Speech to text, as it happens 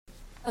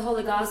The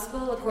Holy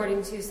Gospel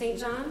according to St.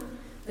 John,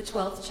 the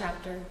 12th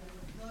chapter.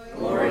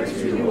 Glory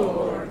to you, O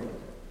Lord.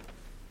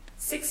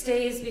 6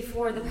 days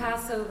before the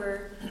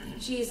Passover,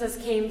 Jesus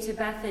came to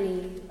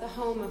Bethany, the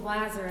home of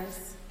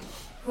Lazarus,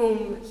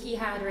 whom he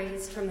had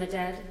raised from the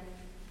dead.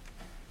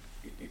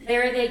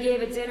 There they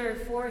gave a dinner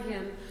for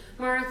him.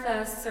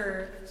 Martha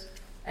served,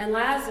 and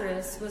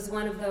Lazarus was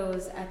one of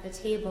those at the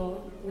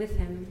table with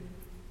him.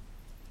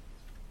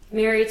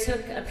 Mary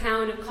took a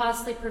pound of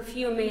costly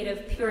perfume made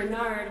of pure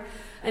nard,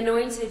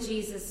 anointed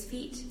Jesus'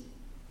 feet,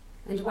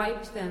 and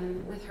wiped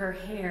them with her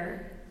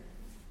hair.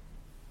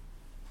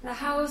 The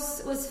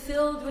house was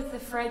filled with the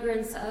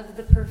fragrance of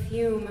the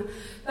perfume,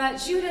 but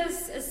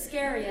Judas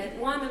Iscariot,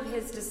 one of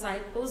his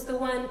disciples, the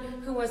one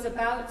who was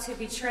about to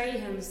betray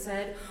him,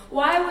 said,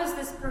 "Why was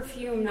this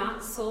perfume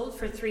not sold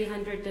for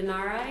 300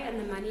 denarii and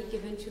the money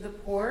given to the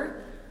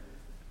poor?"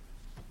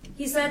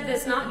 He said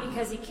this not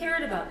because he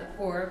cared about the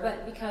poor,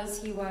 but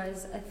because he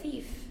was a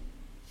thief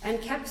and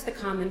kept the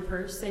common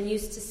purse and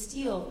used to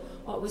steal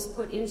what was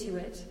put into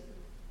it.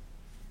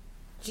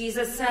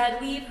 Jesus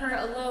said, "Leave her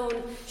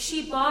alone.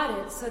 She bought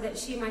it so that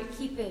she might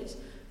keep it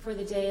for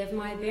the day of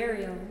my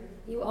burial.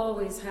 You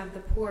always have the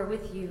poor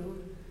with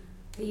you,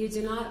 but you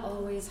do not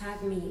always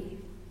have me."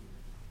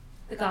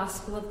 The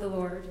Gospel of the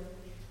Lord.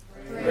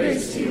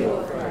 Praise to you,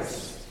 O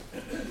Christ.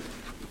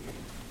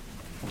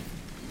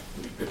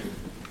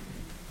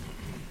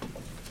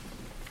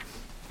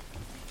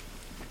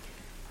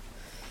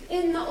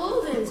 In the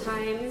olden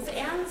times,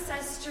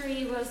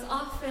 ancestry was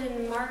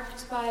often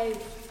marked by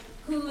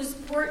whose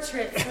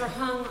portraits were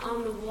hung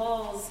on the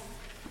walls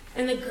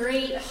in the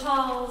great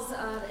halls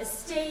of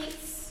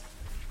estates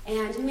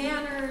and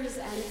manors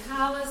and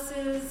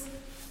palaces.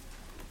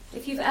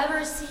 If you've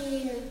ever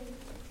seen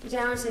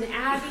Downton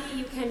Abbey,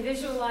 you can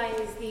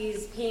visualize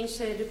these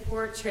painted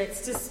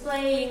portraits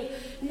displaying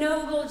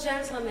noble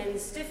gentlemen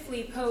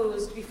stiffly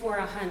posed before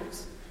a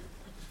hunt,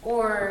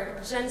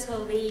 or gentle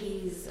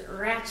ladies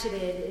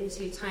ratcheted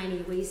into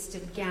tiny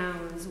waisted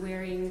gowns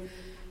wearing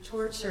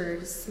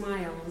tortured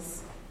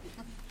smiles.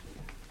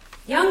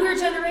 Younger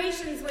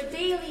generations would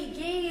daily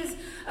gaze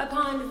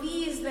upon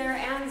these, their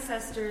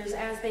ancestors,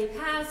 as they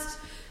passed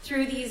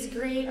through these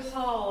great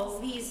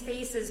halls. These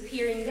faces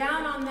peering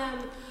down on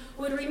them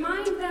would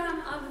remind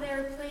them of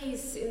their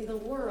place in the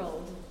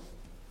world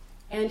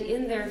and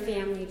in their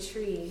family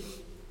tree.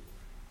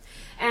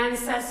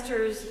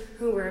 Ancestors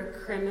who were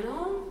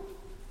criminal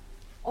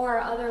or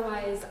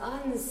otherwise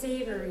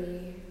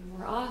unsavory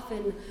were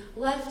often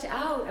left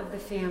out of the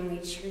family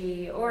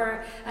tree,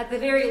 or at the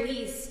very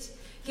least,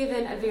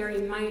 given a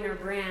very minor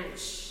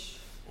branch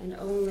and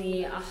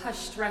only a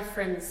hushed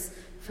reference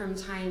from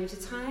time to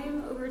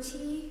time over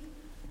tea,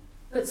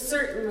 but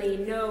certainly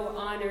no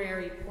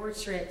honorary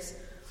portrait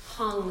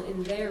hung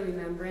in their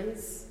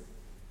remembrance.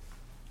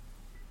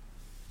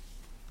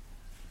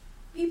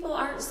 People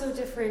aren't so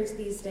different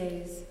these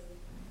days.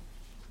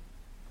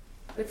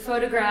 With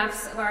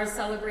photographs of our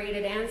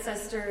celebrated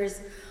ancestors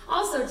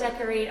also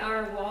decorate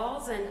our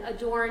walls and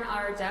adorn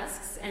our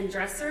desks and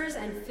dressers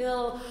and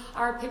fill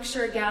our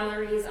picture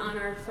galleries on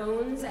our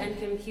phones and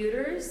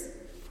computers.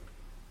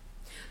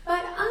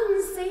 But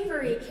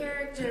unsavory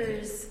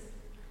characters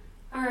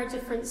are a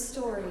different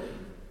story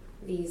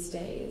these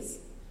days,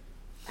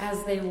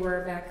 as they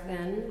were back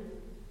then.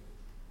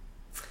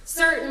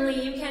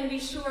 Certainly, you can be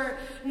sure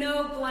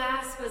no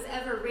glass was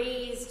ever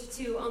raised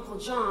to Uncle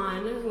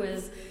John, who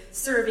was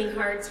serving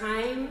hard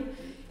time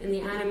in the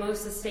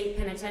Anamosa State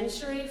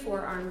Penitentiary for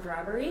armed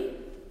robbery,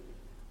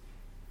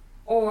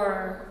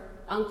 or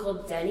Uncle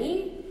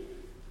Denny,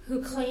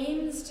 who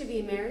claims to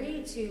be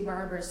married to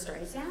Barbara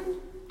Streisand,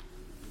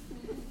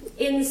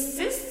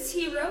 insists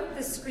he wrote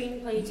the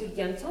screenplay to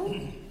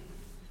Yentl,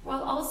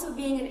 while also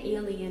being an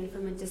alien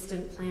from a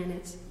distant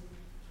planet.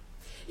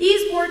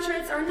 These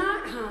portraits are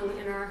not hung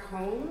in our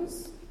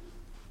homes.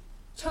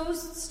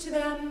 Toasts to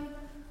them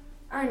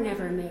are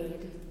never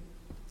made.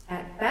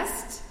 At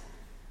best,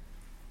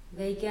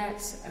 they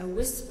get a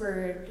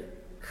whispered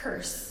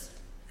curse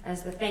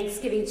as the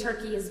Thanksgiving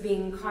turkey is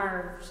being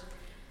carved.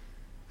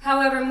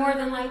 However, more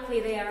than likely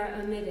they are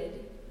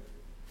omitted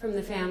from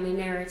the family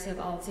narrative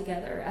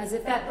altogether, as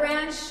if that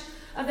branch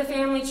of the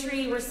family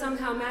tree were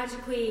somehow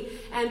magically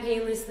and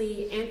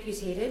painlessly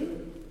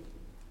amputated.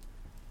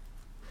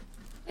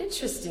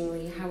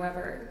 Interestingly,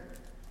 however,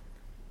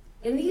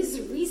 in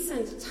these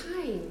recent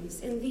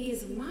times, in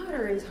these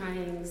modern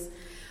times,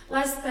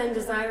 less than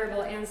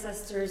desirable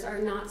ancestors are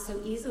not so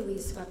easily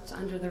swept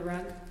under the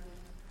rug.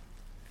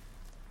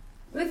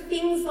 With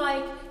things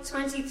like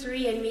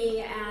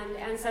 23andMe and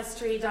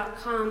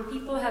Ancestry.com,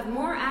 people have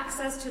more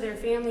access to their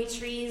family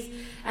trees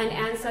and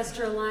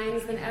ancestral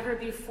lines than ever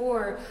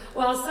before.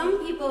 While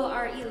some people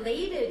are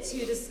elated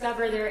to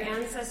discover their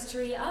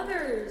ancestry,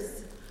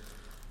 others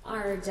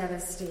are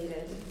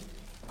devastated.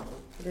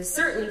 It is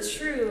certainly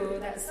true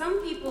that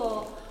some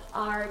people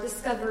are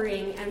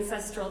discovering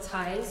ancestral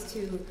ties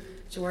to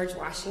George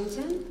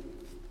Washington,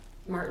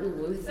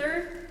 Martin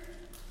Luther,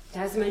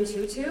 Desmond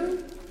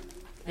Tutu.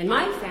 In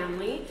my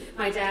family,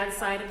 my dad's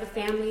side of the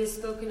family is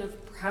spoken of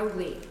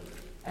proudly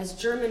as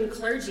German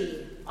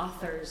clergy,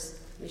 authors,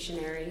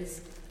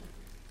 missionaries.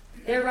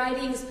 Their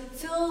writings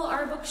fill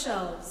our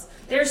bookshelves.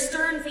 Their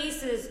stern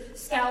faces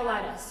scowl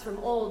at us from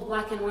old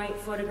black and white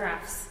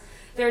photographs.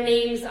 Their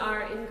names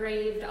are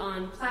engraved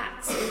on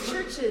plaques in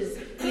churches,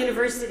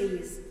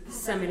 universities,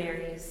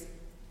 seminaries.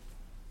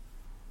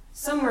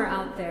 Somewhere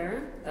out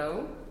there,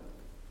 though,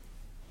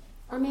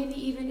 or maybe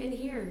even in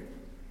here,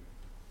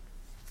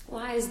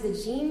 lies the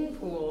gene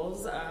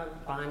pools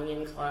of Bonnie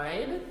and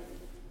Clyde.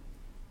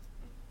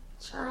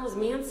 Charles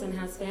Manson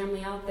has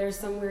family out there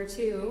somewhere,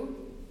 too.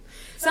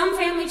 Some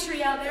family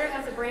tree out there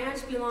has a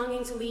branch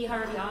belonging to Lee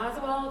Harvey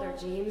Oswald, or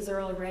James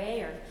Earl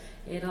Ray, or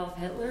Adolf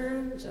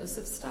Hitler,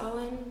 Joseph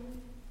Stalin.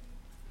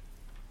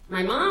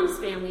 My mom's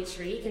family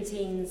tree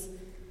contains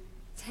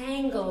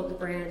tangled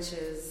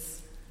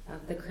branches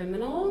of the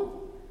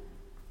criminal,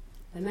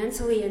 the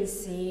mentally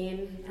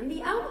insane, and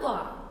the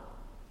outlaw,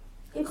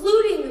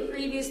 including the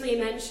previously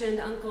mentioned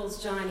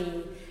Uncles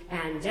Johnny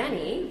and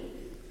Denny,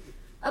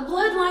 a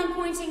bloodline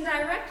pointing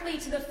directly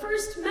to the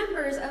first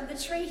members of the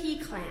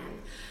Trahey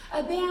clan,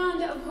 a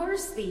band of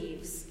horse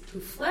thieves who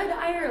fled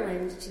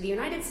Ireland to the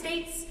United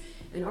States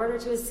in order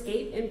to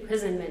escape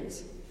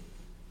imprisonment.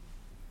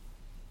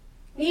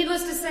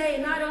 Needless to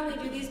say, not only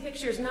do these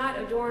pictures not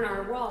adorn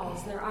our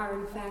walls, there are,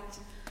 in fact,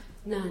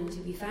 none to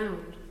be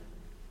found.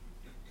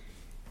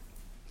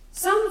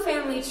 Some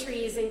family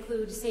trees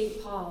include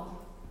St.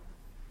 Paul,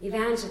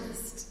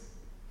 evangelist,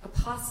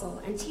 apostle,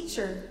 and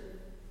teacher,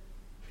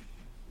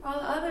 while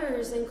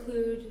others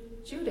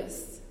include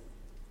Judas,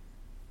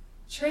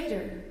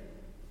 traitor,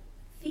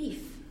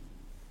 thief,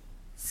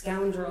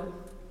 scoundrel.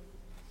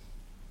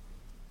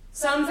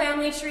 Some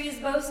family trees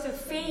boast of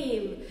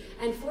fame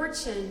and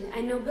fortune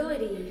and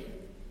nobility.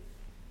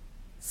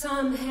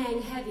 Some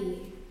hang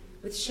heavy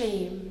with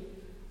shame,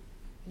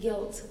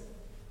 guilt,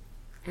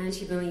 and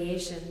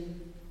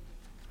humiliation.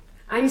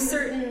 I'm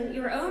certain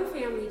your own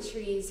family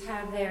trees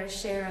have their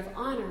share of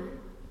honor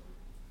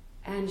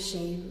and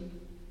shame.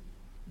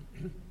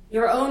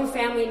 Your own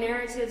family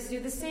narratives do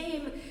the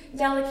same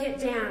delicate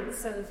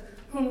dance of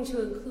whom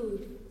to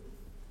include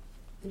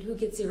and who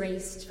gets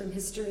erased from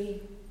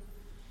history.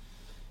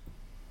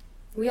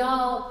 We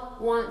all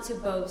want to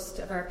boast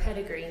of our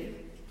pedigree.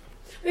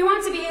 We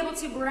want to be able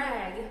to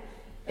brag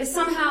if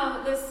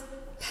somehow this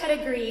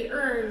pedigree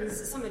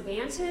earns some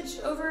advantage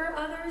over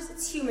others.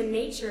 It's human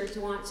nature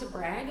to want to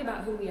brag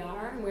about who we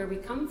are and where we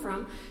come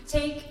from.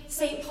 Take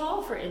St.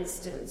 Paul, for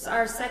instance.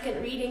 Our second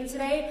reading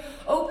today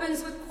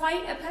opens with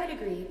quite a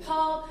pedigree.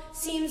 Paul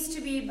seems to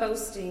be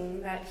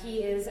boasting that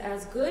he is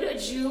as good a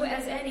Jew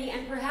as any,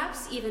 and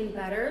perhaps even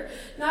better.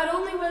 Not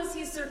only was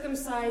he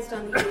circumcised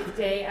on the 8th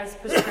day as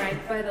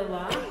prescribed by the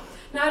law,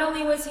 not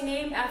only was he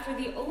named after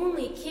the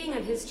only king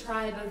of his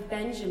tribe of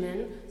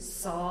Benjamin,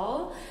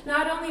 Saul,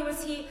 not only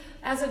was he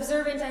as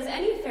observant as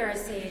any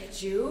Pharisaic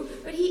Jew,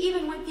 but he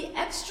even went the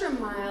extra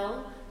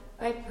mile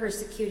by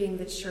persecuting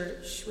the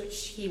church,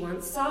 which he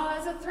once saw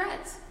as a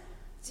threat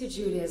to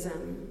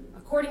Judaism.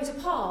 According to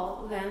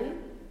Paul,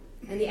 then,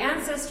 and the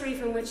ancestry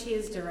from which he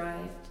is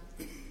derived,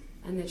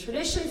 and the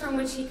tradition from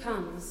which he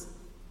comes,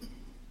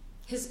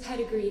 his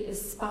pedigree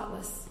is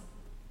spotless.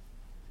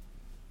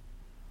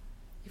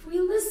 If we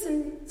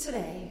listen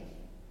today,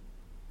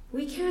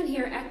 we can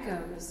hear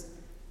echoes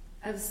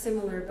of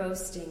similar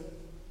boasting,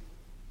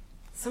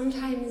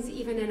 sometimes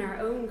even in our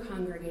own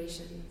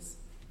congregations.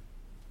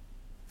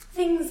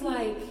 Things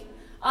like,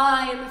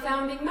 I am a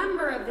founding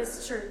member of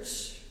this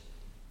church.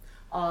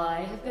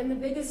 I have been the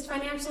biggest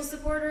financial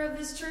supporter of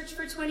this church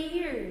for 20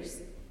 years.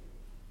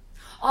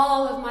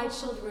 All of my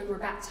children were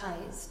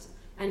baptized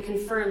and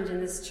confirmed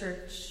in this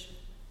church.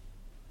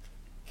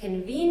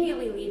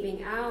 Conveniently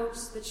leaving out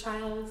the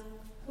child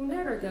who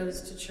never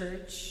goes to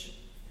church.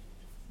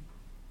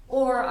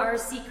 Or our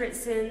secret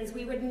sins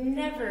we would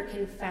never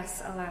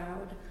confess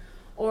aloud,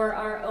 or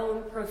our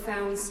own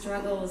profound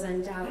struggles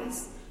and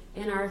doubts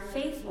in our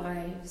faith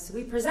lives.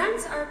 We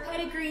present our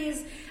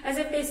pedigrees as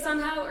if they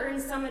somehow earn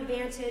some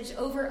advantage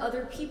over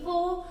other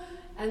people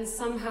and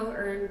somehow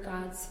earn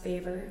God's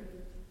favor.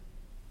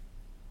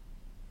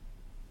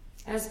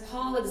 As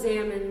Paul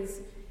examines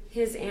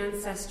his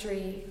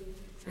ancestry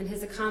and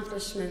his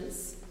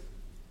accomplishments,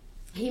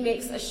 he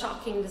makes a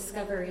shocking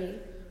discovery.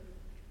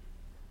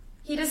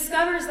 He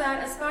discovers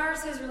that as far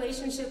as his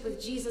relationship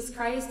with Jesus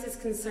Christ is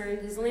concerned,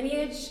 his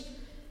lineage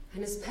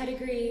and his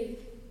pedigree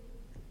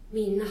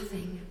mean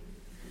nothing.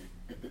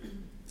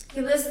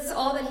 He lists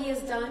all that he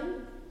has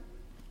done,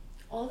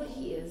 all that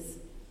he is,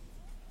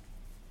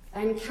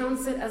 and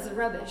counts it as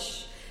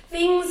rubbish,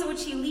 things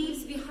which he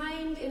leaves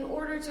behind in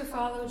order to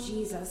follow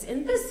Jesus.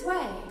 In this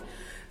way,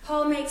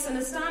 Paul makes an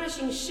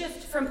astonishing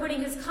shift from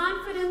putting his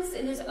confidence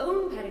in his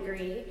own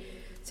pedigree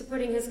to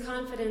putting his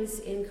confidence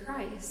in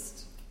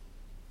Christ.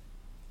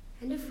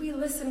 And if we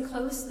listen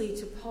closely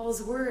to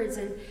Paul's words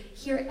and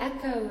hear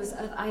echoes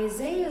of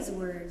Isaiah's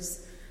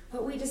words,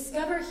 what we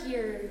discover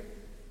here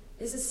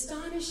is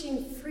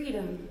astonishing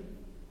freedom.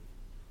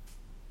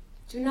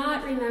 Do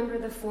not remember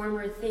the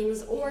former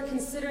things or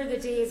consider the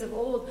days of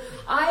old.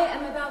 I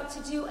am about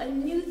to do a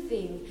new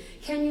thing.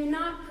 Can you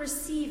not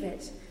perceive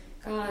it?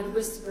 God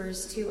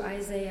whispers to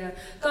Isaiah.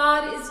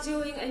 God is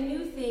doing a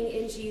new thing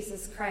in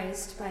Jesus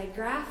Christ by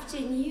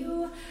grafting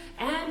you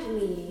and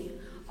me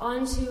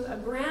onto a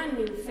brand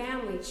new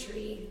family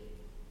tree,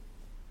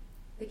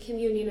 the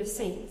communion of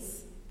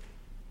saints,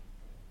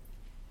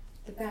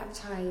 the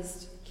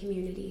baptized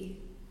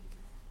community,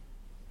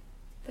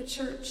 the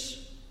church.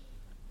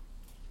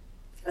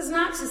 That is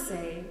not to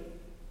say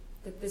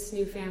that this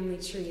new family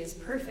tree is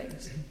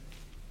perfect.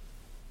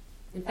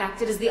 In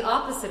fact, it is the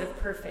opposite of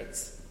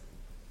perfect.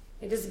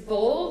 It is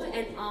bold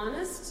and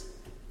honest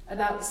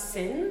about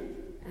sin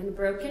and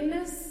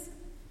brokenness.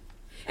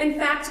 In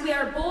fact, we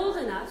are bold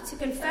enough to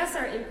confess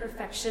our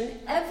imperfection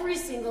every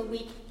single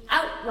week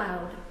out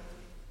loud.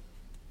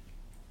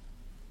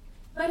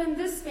 But in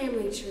this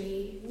family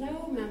tree,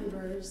 no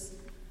members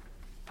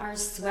are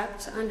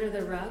swept under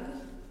the rug.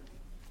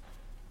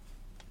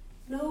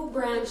 No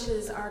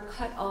branches are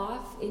cut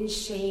off in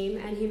shame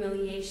and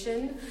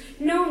humiliation.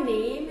 No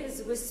name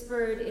is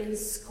whispered in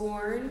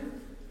scorn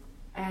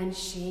and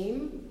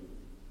shame.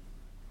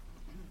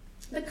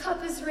 The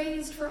cup is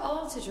raised for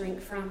all to drink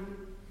from.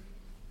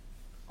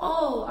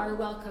 All are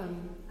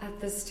welcome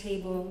at this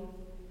table.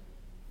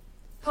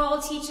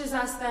 Paul teaches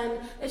us then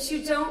that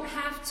you don't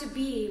have to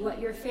be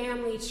what your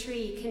family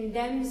tree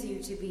condemns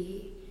you to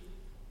be.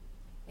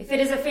 If it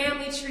is a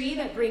family tree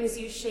that brings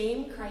you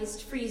shame,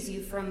 Christ frees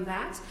you from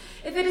that.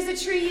 If it is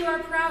a tree you are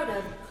proud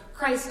of,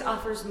 Christ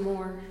offers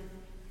more.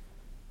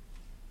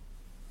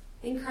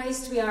 In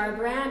Christ we are a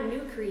brand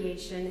new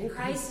creation. In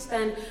Christ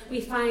then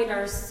we find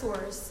our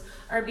source,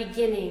 our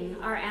beginning,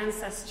 our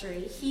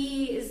ancestry.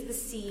 He is the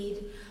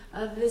seed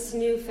of this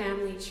new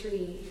family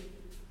tree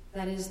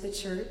that is the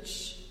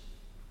church.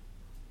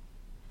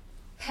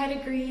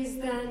 Pedigrees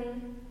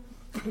then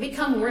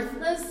become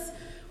worthless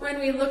when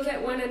we look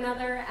at one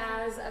another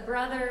as a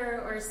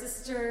brother or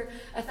sister,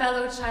 a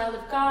fellow child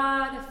of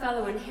God, a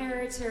fellow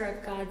inheritor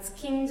of God's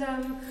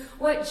kingdom.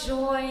 What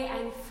joy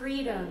and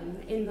freedom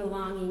in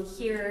belonging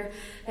here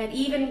that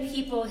even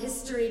people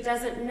history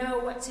doesn't know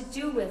what to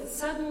do with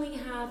suddenly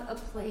have a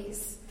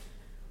place.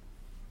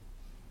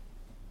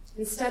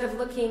 Instead of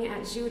looking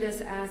at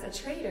Judas as a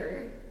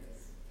traitor,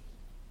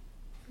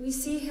 we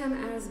see him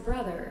as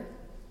brother,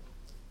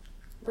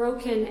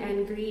 broken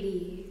and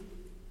greedy,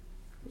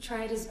 who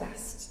tried his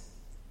best.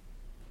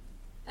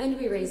 And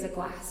we raise a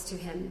glass to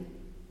him.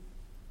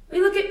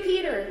 We look at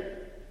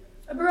Peter,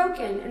 a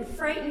broken and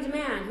frightened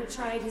man who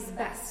tried his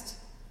best.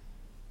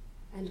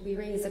 And we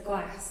raise a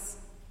glass.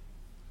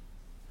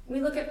 We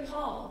look at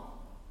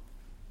Paul,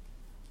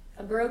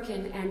 a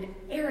broken and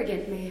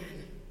arrogant man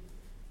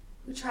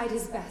who tried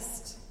his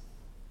best.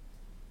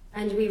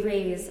 And we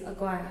raise a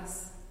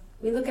glass.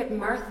 We look at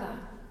Martha,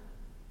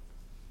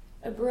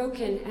 a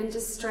broken and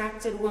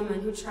distracted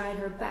woman who tried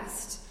her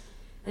best.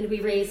 And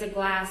we raise a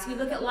glass. We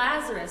look at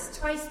Lazarus,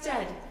 twice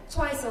dead,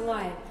 twice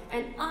alive,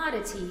 an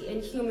oddity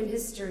in human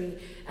history.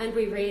 And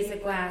we raise a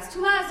glass.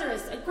 To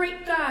Lazarus, a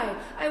great guy.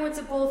 I went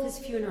to both his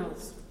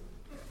funerals.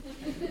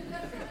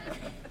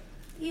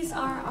 These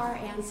are our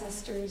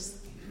ancestors.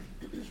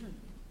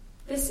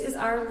 This is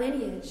our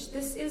lineage.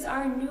 This is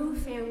our new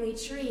family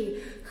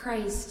tree.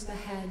 Christ, the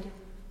head,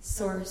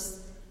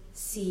 source,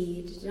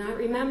 seed. Do not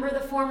remember the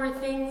former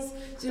things.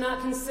 Do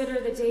not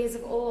consider the days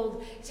of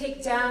old.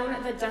 Take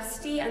down the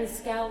dusty and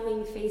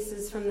scowling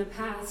faces from the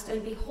past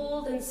and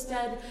behold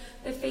instead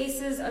the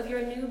faces of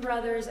your new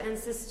brothers and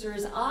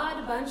sisters,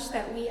 odd bunch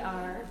that we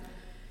are.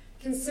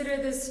 Consider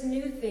this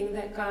new thing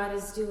that God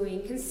is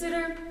doing.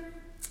 Consider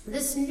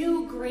this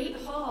new great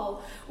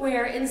hall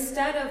where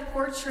instead of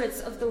portraits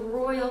of the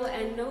royal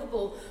and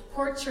noble,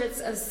 portraits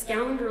of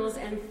scoundrels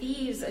and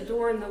thieves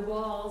adorn the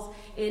walls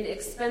in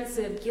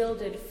expensive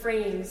gilded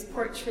frames,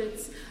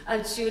 portraits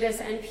of Judas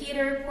and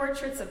Peter,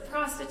 portraits of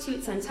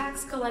prostitutes and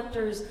tax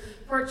collectors,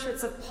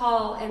 portraits of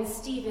Paul and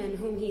Stephen,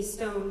 whom he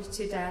stoned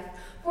to death,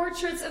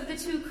 portraits of the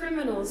two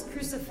criminals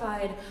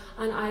crucified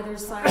on either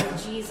side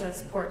of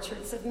Jesus,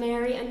 portraits of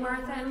Mary and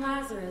Martha and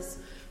Lazarus,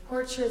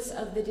 portraits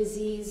of the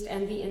diseased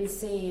and the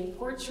insane,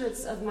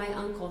 portraits of my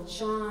Uncle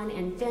John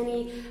and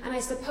Denny, and I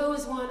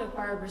suppose one of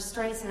Barbara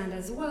Streisand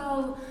as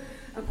well,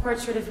 a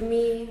portrait of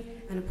me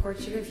and a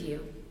portrait of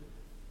you.